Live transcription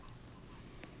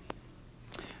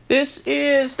This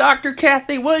is Dr.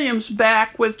 Kathy Williams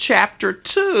back with Chapter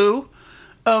 2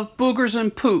 of Boogers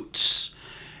and Poots.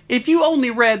 If you only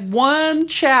read one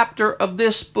chapter of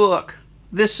this book,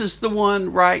 this is the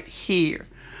one right here.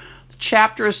 The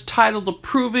chapter is titled The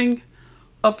Proving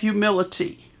of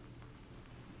Humility.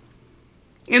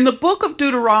 In the book of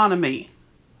Deuteronomy,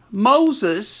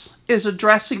 Moses is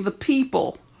addressing the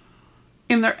people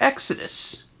in their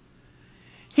exodus.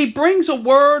 He brings a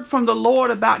word from the Lord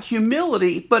about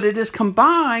humility, but it is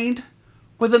combined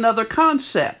with another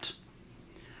concept.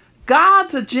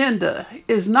 God's agenda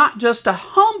is not just to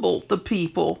humble the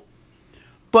people,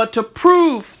 but to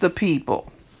prove the people.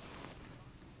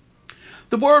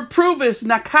 The word prove is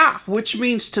nakah, which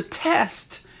means to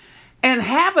test and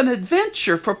have an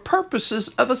adventure for purposes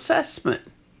of assessment.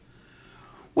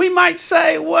 We might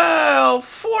say, well,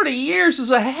 40 years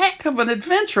is a heck of an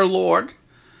adventure, Lord.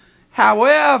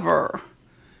 However,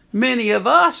 many of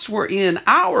us were in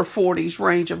our 40s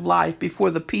range of life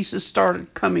before the pieces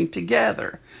started coming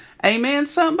together. Amen,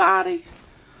 somebody?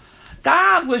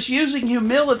 God was using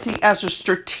humility as a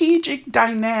strategic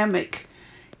dynamic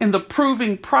in the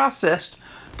proving process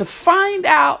to find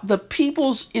out the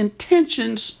people's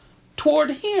intentions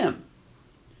toward Him.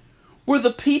 Were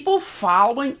the people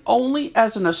following only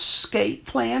as an escape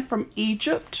plan from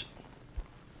Egypt?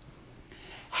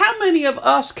 How many of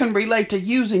us can relate to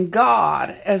using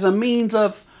God as a means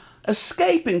of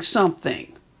escaping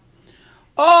something?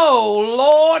 Oh,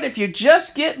 Lord, if you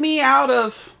just get me out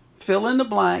of fill in the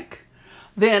blank,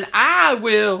 then I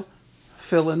will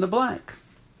fill in the blank.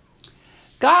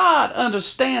 God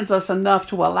understands us enough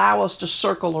to allow us to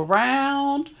circle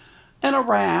around and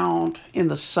around in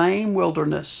the same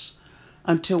wilderness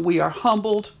until we are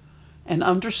humbled and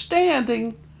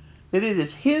understanding that it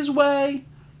is His way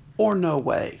or no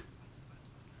way.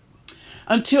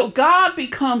 Until God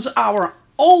becomes our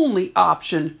only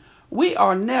option, we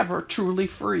are never truly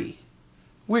free.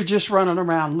 We're just running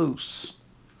around loose.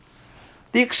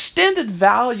 The extended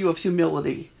value of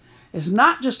humility is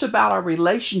not just about our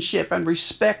relationship and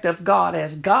respect of God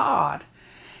as God.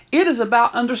 It is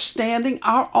about understanding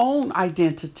our own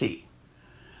identity.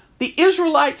 The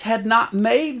Israelites had not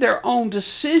made their own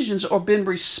decisions or been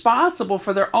responsible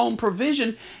for their own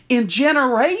provision in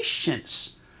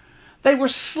generations. They were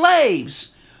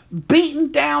slaves,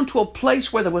 beaten down to a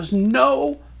place where there was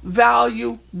no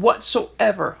value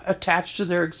whatsoever attached to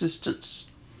their existence.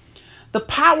 The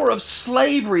power of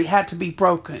slavery had to be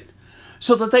broken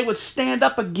so that they would stand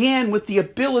up again with the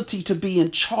ability to be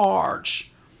in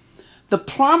charge. The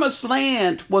promised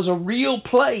land was a real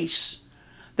place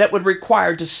that would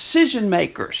require decision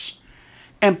makers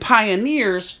and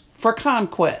pioneers for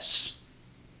conquests.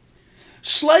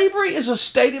 Slavery is a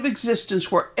state of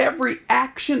existence where every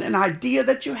action and idea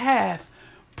that you have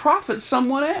profits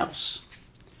someone else.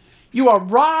 You are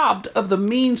robbed of the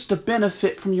means to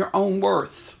benefit from your own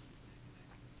worth.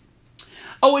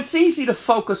 Oh, it's easy to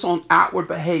focus on outward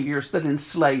behaviors that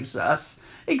enslaves us.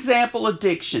 Example,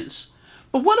 addictions.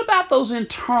 But what about those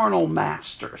internal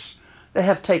masters that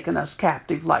have taken us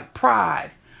captive, like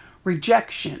pride,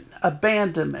 rejection,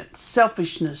 abandonment,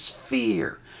 selfishness,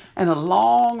 fear, and a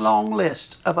long, long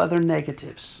list of other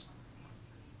negatives?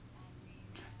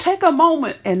 Take a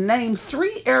moment and name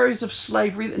 3 areas of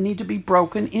slavery that need to be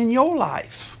broken in your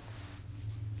life.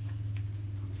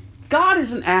 God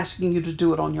isn't asking you to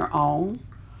do it on your own.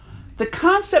 The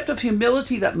concept of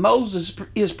humility that Moses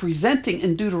is presenting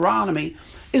in Deuteronomy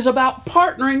is about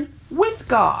partnering with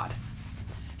God.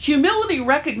 Humility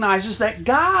recognizes that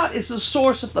God is the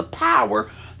source of the power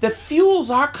that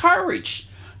fuels our courage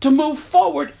to move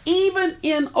forward even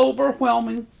in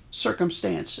overwhelming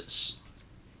circumstances.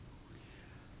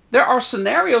 There are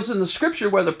scenarios in the scripture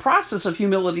where the process of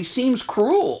humility seems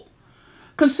cruel.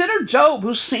 Consider Job,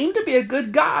 who seemed to be a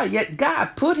good guy, yet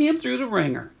God put him through the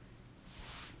ringer.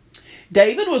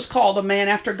 David was called a man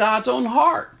after God's own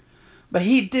heart, but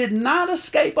he did not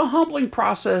escape a humbling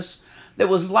process that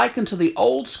was likened to the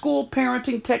old school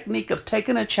parenting technique of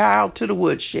taking a child to the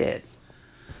woodshed.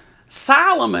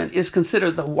 Solomon is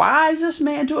considered the wisest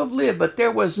man to have lived, but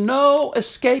there was no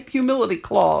escape humility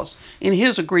clause in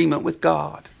his agreement with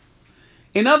God.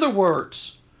 In other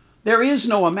words, there is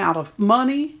no amount of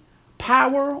money,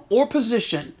 power, or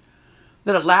position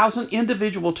that allows an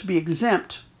individual to be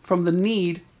exempt from the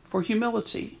need for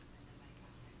humility.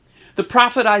 The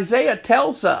prophet Isaiah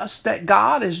tells us that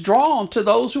God is drawn to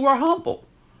those who are humble.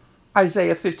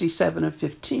 Isaiah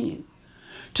 57:15.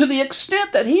 To the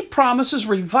extent that He promises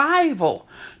revival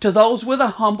to those with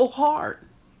a humble heart.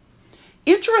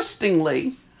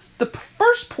 Interestingly, the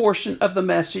first portion of the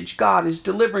message God is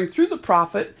delivering through the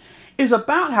prophet is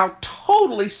about how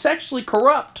totally sexually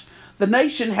corrupt the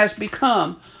nation has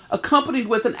become, accompanied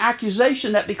with an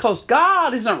accusation that because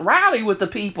God isn't rowdy with the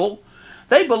people,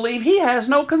 they believe he has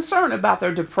no concern about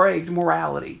their depraved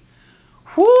morality.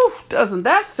 Whew, doesn't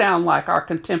that sound like our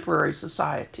contemporary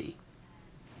society?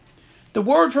 The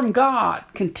word from God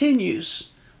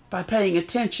continues by paying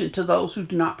attention to those who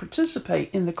do not participate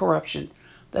in the corruption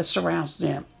that surrounds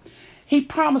them. He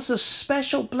promises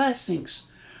special blessings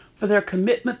for their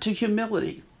commitment to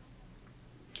humility.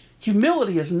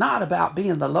 Humility is not about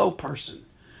being the low person.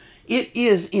 It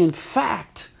is, in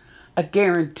fact, a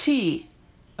guarantee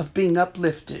of being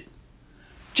uplifted.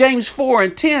 James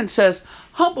 4:10 says,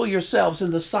 "Humble yourselves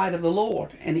in the sight of the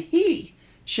Lord, and he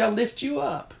shall lift you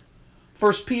up."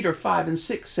 1 Peter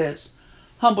 5:6 says,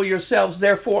 "Humble yourselves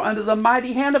therefore under the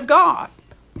mighty hand of God,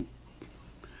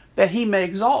 that he may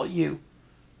exalt you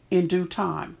in due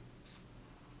time."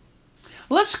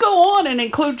 Let's go on and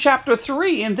include chapter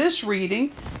 3 in this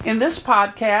reading, in this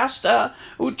podcast.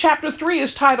 Chapter 3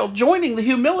 is titled Joining the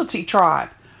Humility Tribe.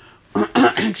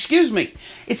 Excuse me.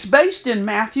 It's based in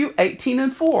Matthew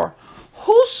 18:4.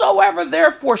 "Whosoever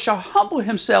therefore shall humble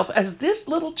himself as this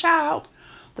little child,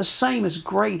 the same is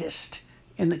greatest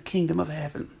in the kingdom of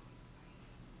heaven."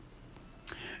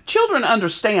 Children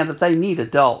understand that they need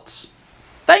adults.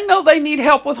 They know they need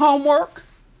help with homework.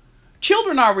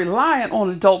 Children are reliant on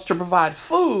adults to provide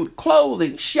food,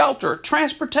 clothing, shelter,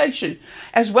 transportation,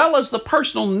 as well as the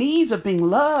personal needs of being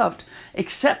loved,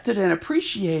 accepted, and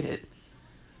appreciated.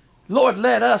 Lord,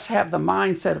 let us have the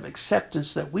mindset of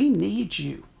acceptance that we need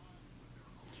you.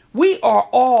 We are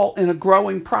all in a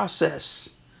growing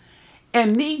process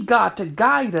and need God to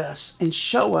guide us and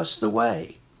show us the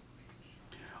way.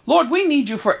 Lord, we need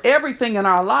you for everything in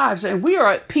our lives, and we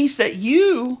are at peace that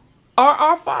you are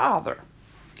our Father.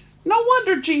 No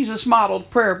wonder Jesus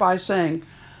modeled prayer by saying,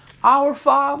 "Our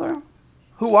Father,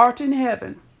 who art in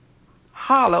heaven,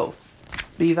 hallowed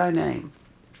be thy name."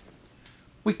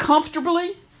 We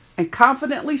comfortably and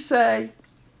confidently say,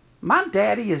 "My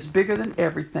daddy is bigger than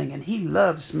everything, and he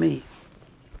loves me."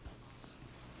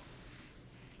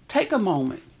 Take a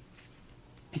moment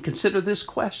and consider this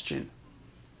question.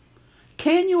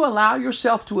 Can you allow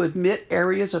yourself to admit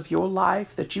areas of your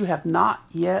life that you have not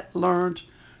yet learned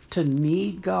to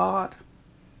need God?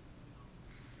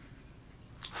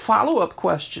 Follow-up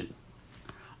question.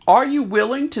 Are you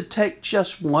willing to take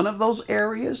just one of those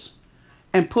areas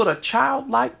and put a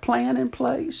childlike plan in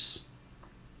place?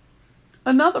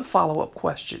 Another follow-up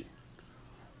question.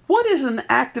 What is an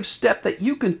active step that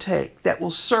you can take that will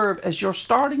serve as your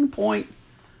starting point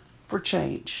for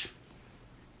change?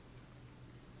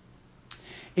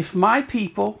 "If my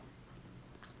people,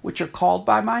 which are called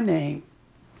by my name,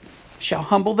 shall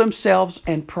humble themselves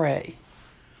and pray,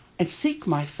 and seek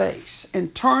my face,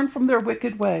 and turn from their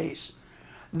wicked ways,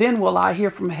 then will I hear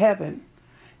from heaven,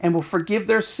 and will forgive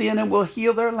their sin, and will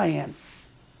heal their land."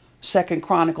 2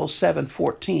 Chronicles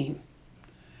 7:14.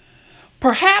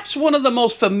 Perhaps one of the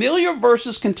most familiar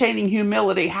verses containing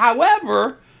humility.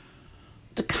 However,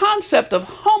 the concept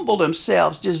of humble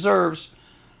themselves deserves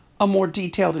a more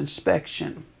detailed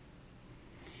inspection.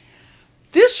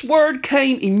 This word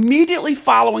came immediately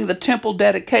following the temple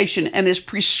dedication and is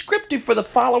prescriptive for the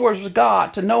followers of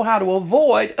God to know how to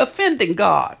avoid offending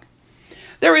God.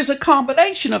 There is a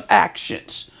combination of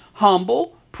actions: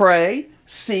 humble, pray,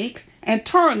 seek, and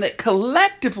turn that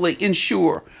collectively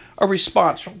ensure a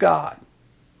response from God.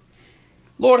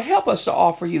 Lord, help us to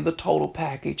offer you the total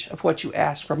package of what you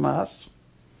ask from us.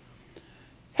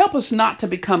 Help us not to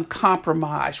become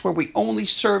compromised where we only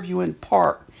serve you in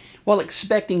part while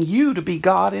expecting you to be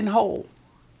God in whole.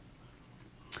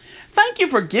 Thank you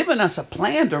for giving us a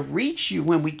plan to reach you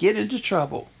when we get into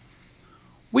trouble.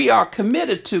 We are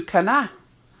committed to kana,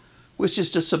 which is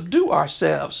to subdue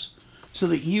ourselves so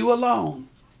that you alone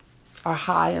are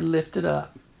high and lifted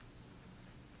up.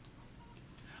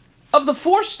 Of the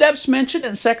 4 steps mentioned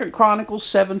in 2 Chronicles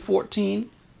 7:14,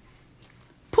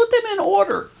 put them in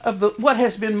order of what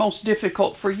has been most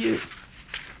difficult for you.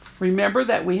 Remember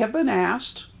that we have been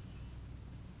asked: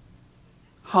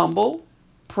 humble,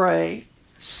 pray,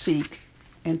 seek,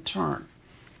 and turn.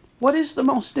 What is the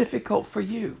most difficult for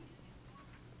you?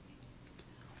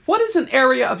 What is an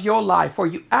area of your life where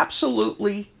you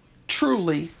absolutely,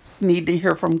 truly need to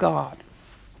hear from God?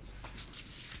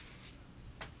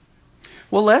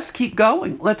 Well, let's keep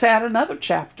going. Let's add another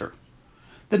chapter.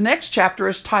 The next chapter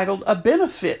is titled A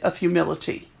Benefit of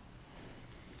Humility.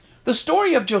 The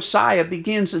story of Josiah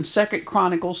begins in 2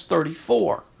 Chronicles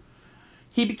 34.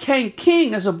 He became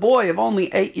king as a boy of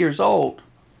only 8 years old.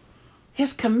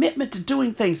 His commitment to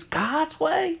doing things God's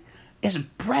way is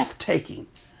breathtaking.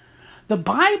 The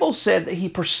Bible said that he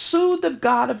pursued the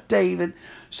God of David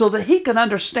so that he could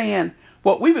understand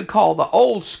what we would call the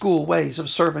old school ways of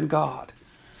serving God.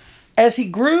 As he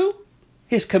grew,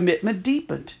 his commitment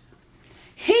deepened.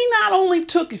 He not only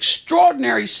took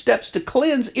extraordinary steps to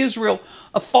cleanse Israel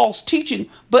of false teaching,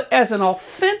 but as an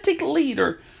authentic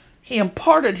leader, he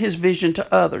imparted his vision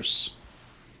to others.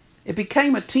 It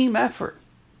became a team effort.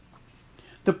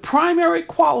 The primary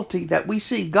quality that we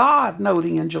see God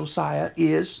noting in Josiah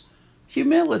is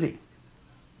humility.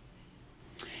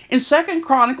 In 2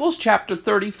 Chronicles chapter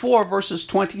 34, verses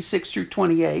 26 through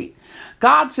 28,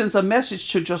 God sends a message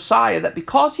to Josiah that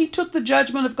because he took the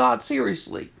judgment of God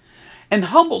seriously and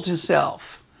humbled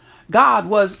himself, God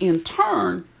was in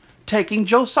turn taking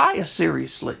Josiah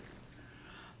seriously.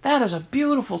 That is a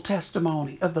beautiful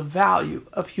testimony of the value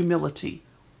of humility.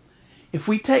 If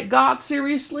we take God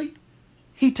seriously,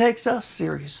 he takes us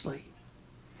seriously.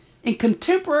 In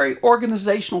contemporary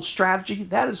organizational strategy,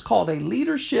 that is called a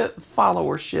leadership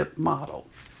followership model.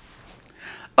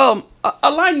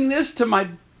 Aligning this to my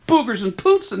boogers and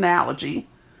poots analogy,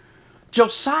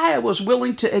 Josiah was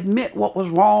willing to admit what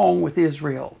was wrong with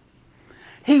Israel.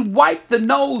 He wiped the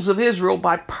nose of Israel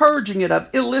by purging it of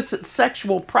illicit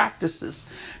sexual practices,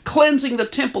 cleansing the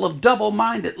temple of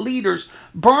double-minded leaders,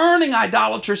 burning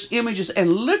idolatrous images,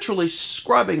 and literally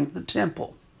scrubbing the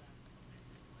temple.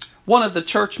 One of the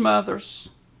church mothers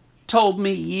told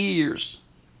me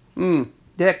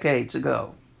decades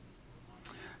ago,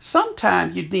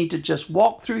 sometimes you need to just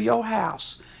walk through your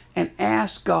house and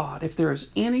ask God if there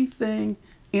is anything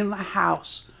in the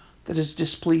house that is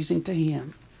displeasing to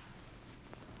him.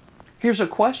 Here's a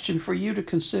question for you to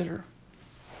consider.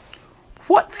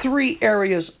 What 3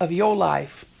 areas of your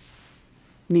life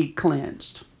need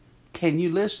cleansed? Can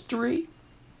you list 3?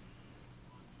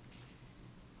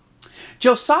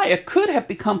 Josiah could have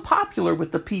become popular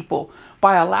with the people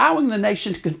by allowing the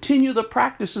nation to continue the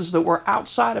practices that were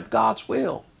outside of God's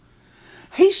will.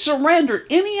 He surrendered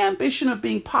any ambition of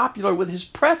being popular with his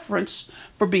preference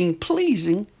for being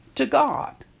pleasing to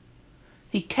God.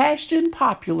 He cashed in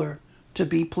popular to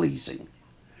be pleasing.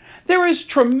 There is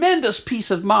tremendous peace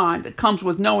of mind that comes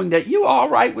with knowing that you are all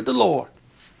right with the Lord.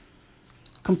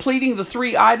 Completing the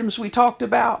 3 items we talked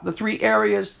about, the 3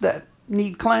 areas that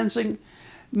need cleansing,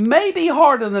 may be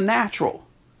hard in the natural,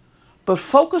 but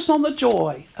focus on the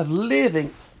joy of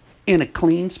living in a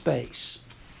clean space.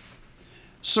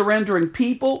 Surrendering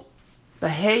people,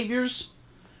 behaviors,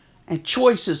 and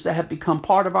choices that have become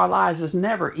part of our lives is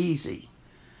never easy.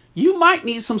 You might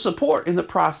need some support in the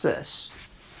process.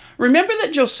 Remember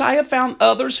that Josiah found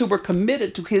others who were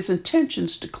committed to his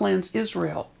intentions to cleanse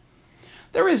Israel.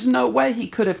 There is no way he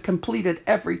could have completed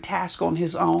every task on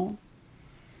his own.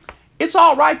 It's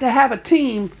all right to have a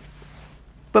team,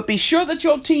 but be sure that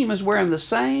your team is wearing the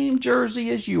same jersey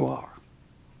as you are.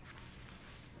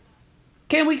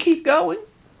 Can we keep going?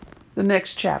 The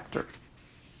next chapter.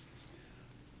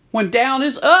 When down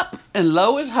is up and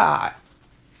low is high.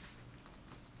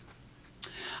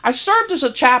 I served as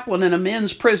a chaplain in a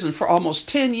men's prison for almost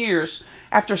 10 years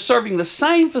after serving the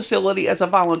same facility as a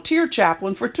volunteer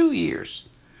chaplain for 2 years.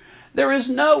 There is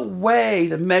no way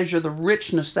to measure the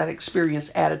richness that experience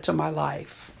added to my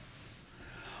life.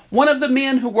 One of the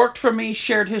men who worked for me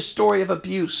shared his story of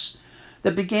abuse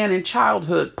that began in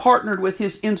childhood, partnered with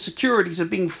his insecurities of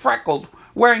being freckled,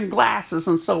 wearing glasses,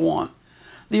 and so on.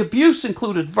 The abuse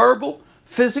included verbal,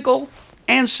 physical,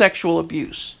 and sexual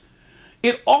abuse.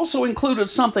 It also included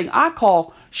something I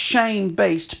call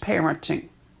shame-based parenting.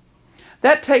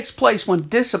 That takes place when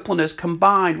discipline is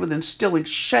combined with instilling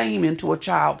shame into a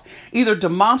child, either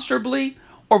demonstrably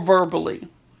or verbally.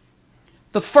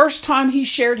 The first time he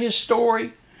shared his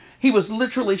story, he was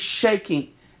literally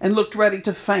shaking and looked ready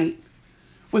to faint.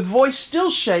 With voice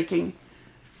still shaking,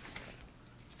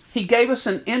 he gave us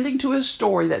an ending to his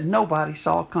story that nobody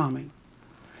saw coming.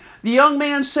 The young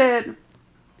man said,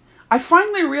 "I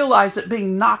finally realized that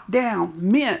being knocked down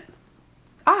meant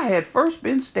I had first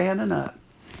been standing up."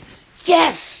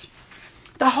 Yes!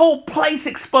 The whole place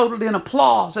exploded in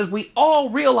applause as we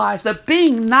all realized that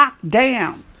being knocked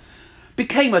down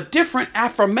became a different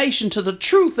affirmation to the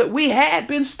truth that we had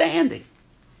been standing.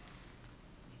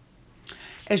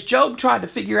 As Job tried to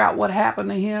figure out what happened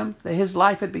to him, that his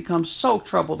life had become so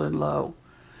troubled and low,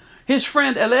 his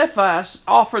friend Eliphaz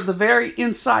offered the very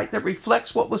insight that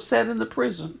reflects what was said in the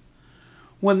prison.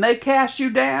 When they cast you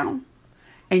down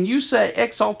and you say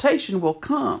exaltation will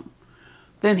come,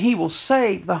 then he will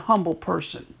save the humble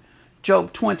person.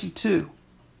 Job 22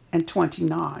 and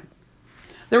 29.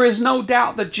 There is no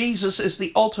doubt that Jesus is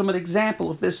the ultimate example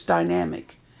of this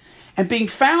dynamic. And being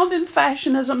found in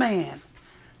fashion as a man,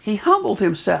 he humbled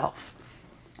himself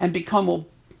and became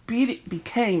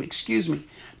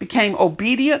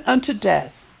obedient unto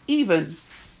death, even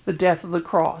the death of the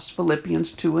cross.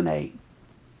 Philippians 2:8.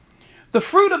 The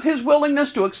fruit of his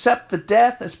willingness to accept the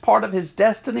death as part of his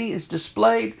destiny is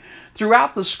displayed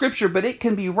throughout the scripture, but it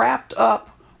can be wrapped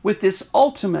up with this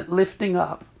ultimate lifting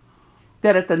up,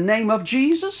 that at the name of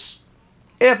Jesus,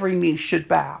 every knee should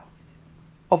bow,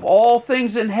 of all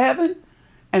things in heaven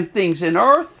and things in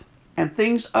earth and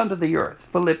things under the earth.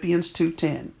 Philippians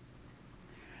 2:10.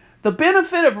 The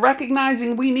benefit of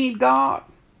recognizing we need God.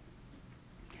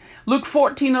 Luke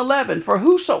 14:11, for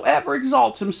whosoever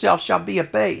exalts himself shall be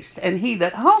abased, and he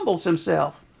that humbles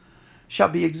himself shall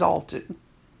be exalted.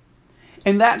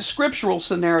 In that scriptural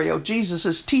scenario, Jesus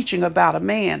is teaching about a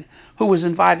man who was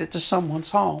invited to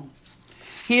someone's home.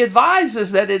 He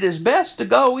advises that it is best to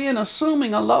go in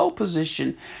assuming a low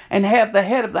position and have the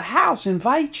head of the house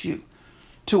invite you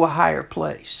to a higher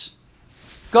place.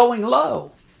 Going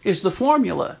low is the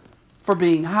formula for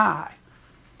being high.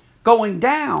 Going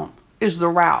down is the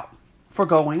route for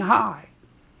going high.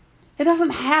 It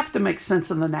doesn't have to make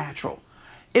sense in the natural.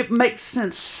 It makes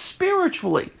sense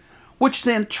spiritually, which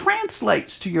then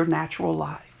translates to your natural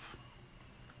life.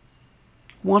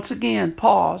 Once again,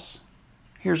 pause.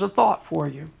 Here's a thought for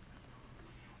you.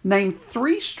 Name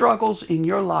 3 struggles in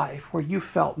your life where you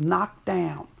felt knocked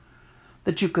down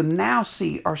that you can now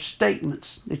see are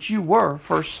statements that you were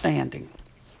first standing.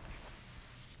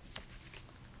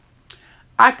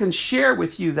 I can share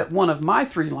with you that one of my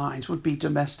 3 lines would be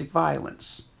domestic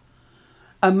violence.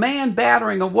 A man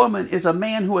battering a woman is a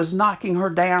man who is knocking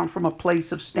her down from a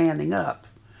place of standing up.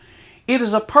 It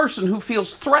is a person who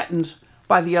feels threatened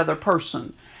by the other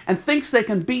person and thinks they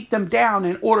can beat them down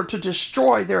in order to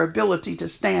destroy their ability to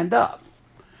stand up.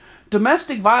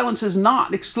 Domestic violence is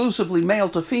not exclusively male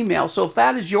to female, so if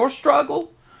that is your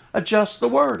struggle, adjust the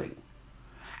wording.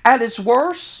 At its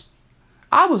worst,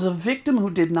 I was a victim who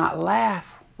did not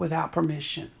laugh without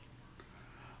permission.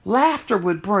 Laughter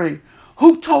would bring,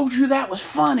 "Who told you that was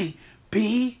funny,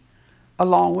 B?"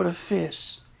 along with a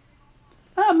fist.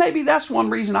 Maybe that's one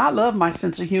reason I love my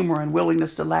sense of humor and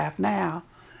willingness to laugh now.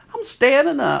 I'm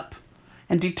standing up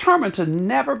and determined to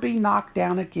never be knocked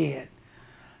down again.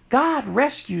 God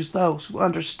rescues those who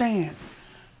understand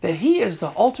that He is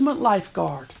the ultimate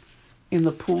lifeguard in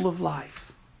the pool of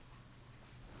life.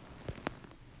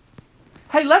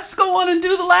 Hey, let's go on and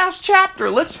do the last chapter.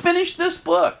 Let's finish this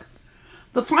book.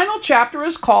 The final chapter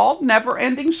is called Never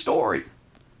Ending Story.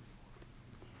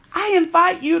 I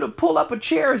invite you to pull up a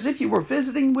chair as if you were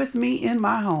visiting with me in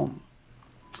my home.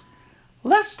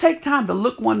 Let's take time to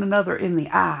look one another in the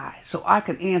eye so I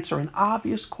can answer an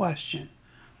obvious question.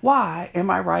 Why am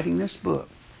I writing this book?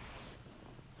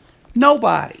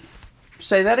 Nobody,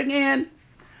 say that again,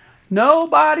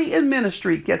 nobody in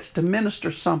ministry gets to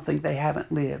minister something they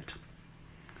haven't lived.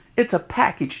 It's a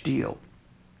package deal.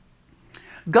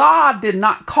 God did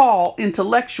not call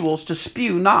intellectuals to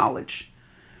spew knowledge.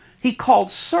 He called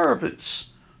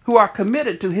servants who are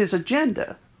committed to His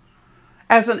agenda.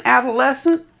 As an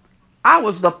adolescent, I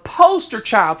was the poster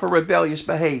child for rebellious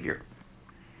behavior.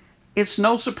 It's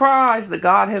no surprise that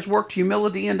God has worked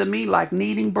humility into me like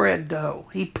kneading bread dough.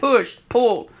 He pushed,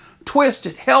 pulled,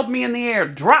 twisted, held me in the air,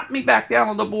 dropped me back down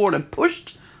on the board, and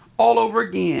pushed all over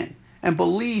again. And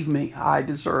believe me, I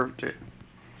deserved it.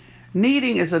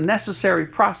 Kneading is a necessary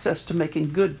process to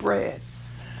making good bread,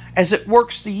 as it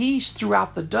works the yeast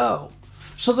throughout the dough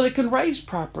so that it can raise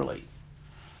properly.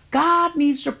 God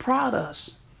needs to prod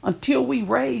us until we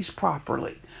raise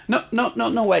properly. No,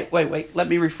 wait. Let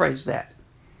me rephrase that.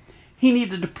 He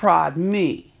needed to prod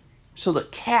me so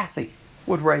that Kathy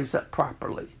would raise up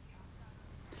properly.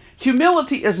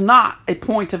 Humility is not a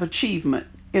point of achievement.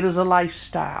 It is a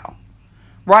lifestyle.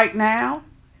 Right now,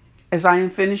 as I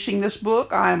am finishing this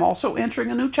book, I am also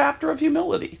entering a new chapter of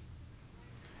humility.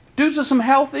 Due to some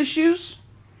health issues,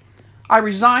 I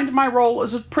resigned my role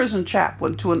as a prison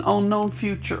chaplain to an unknown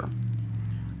future.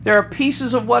 There are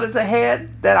pieces of what is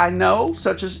ahead that I know,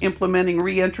 such as implementing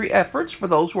reentry efforts for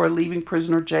those who are leaving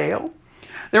prison or jail.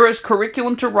 There is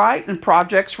curriculum to write and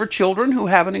projects for children who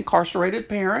have an incarcerated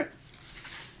parent.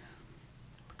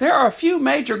 There are a few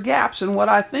major gaps in what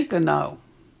I think I know,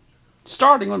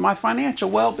 starting with my financial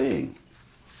well-being.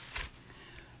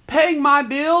 Paying my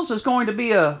bills is going to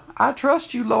be a "I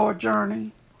trust you, Lord"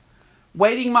 journey.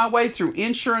 Wading my way through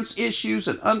insurance issues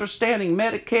and understanding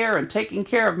Medicare and taking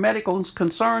care of medical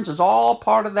concerns is all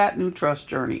part of that new trust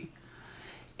journey.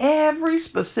 Every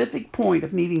specific point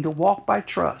of needing to walk by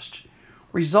trust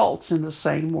results in the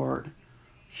same word,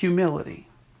 humility.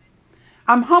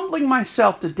 I'm humbling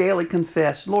myself to daily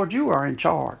confess, "Lord, you are in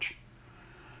charge."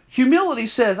 Humility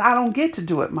says I don't get to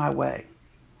do it my way.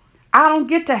 I don't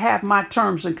get to have my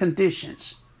terms and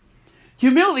conditions.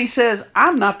 Humility says,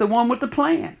 I'm not the one with the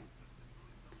plan.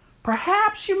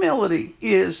 Perhaps humility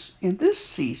is, in this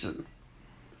season,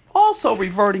 also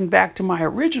reverting back to my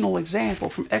original example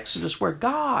from Exodus, where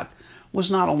God was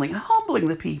not only humbling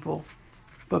the people,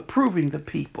 but proving the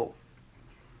people.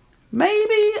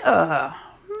 Maybe a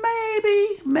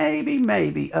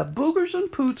Boogers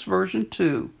and Poots version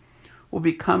 2 will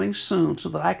be coming soon so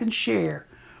that I can share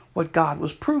what God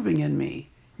was proving in me,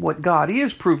 what God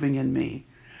is proving in me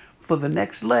for the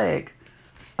next leg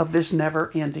of this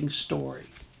never-ending story.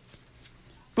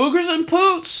 Boogers and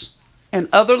Poots and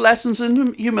other lessons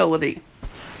in humility.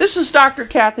 This is Dr.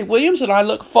 Kathy Williams, and I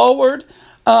look forward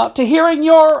to hearing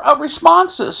your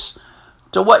responses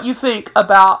to what you think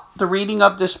about the reading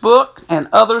of this book and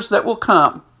others that will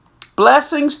come.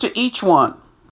 Blessings to each one.